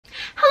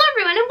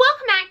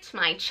to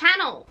my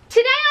channel.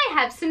 Today I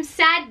have some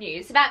sad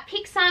news about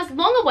Pixar's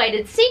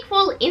long-awaited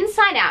sequel,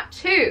 Inside Out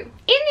 2. In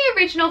the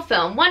original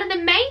film, one of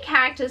the main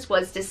characters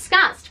was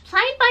Disgust,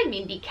 played by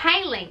Mindy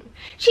Kaling.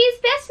 She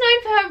is best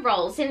known for her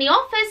roles in The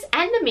Office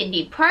and The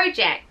Mindy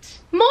Project.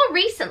 More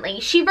recently,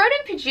 she wrote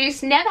and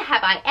produced Never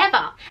Have I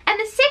Ever and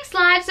The Sex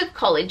Lives of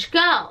College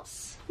Girls.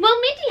 Well,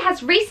 Mindy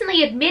has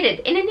recently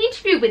admitted in an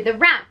interview with The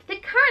Wrap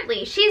that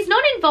currently she is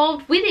not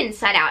involved with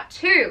Inside Out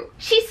 2.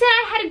 She said,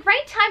 "I had a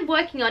great time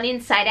working on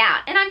Inside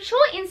Out, and I'm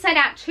sure Inside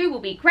Out 2 will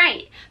be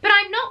great, but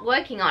I'm not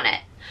working on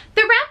it."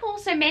 The Wrap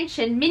also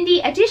mentioned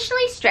Mindy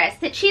additionally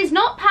stressed that she is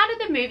not part of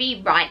the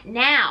movie right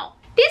now.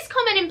 This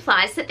comment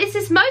implies that this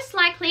is most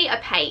likely a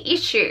pay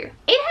issue.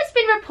 It has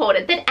been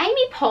reported that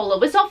Amy Poehler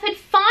was offered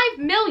 $5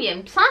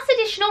 million plus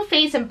additional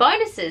fees and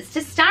bonuses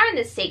to star in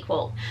the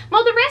sequel,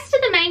 while the rest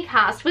of the main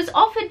cast was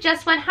offered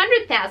just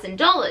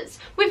 $100,000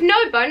 with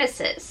no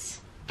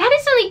bonuses. That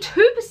is only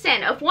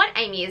 2% of what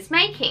Amy is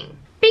making.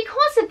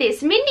 Because of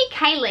this, Mindy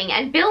Kaling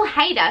and Bill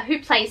Hader, who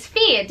plays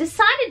Fear,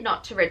 decided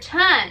not to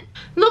return.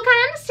 Look,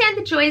 I understand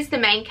that Joy is the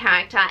main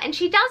character and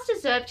she does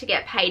deserve to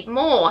get paid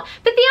more,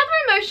 but the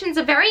other emotions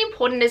are very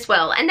important as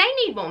well and they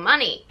need more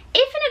money.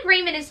 If an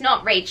agreement is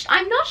not reached,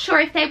 I'm not sure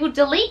if they will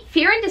delete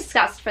Fear and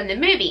Disgust from the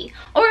movie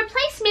or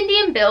replace Mindy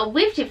and Bill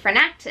with different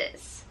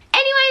actors.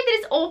 Anyway, that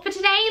is all for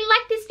today.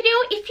 Like this video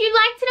if you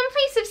liked it and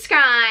please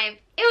subscribe.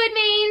 It would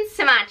mean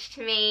so much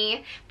to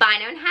me. Bye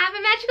now and have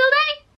a magical day.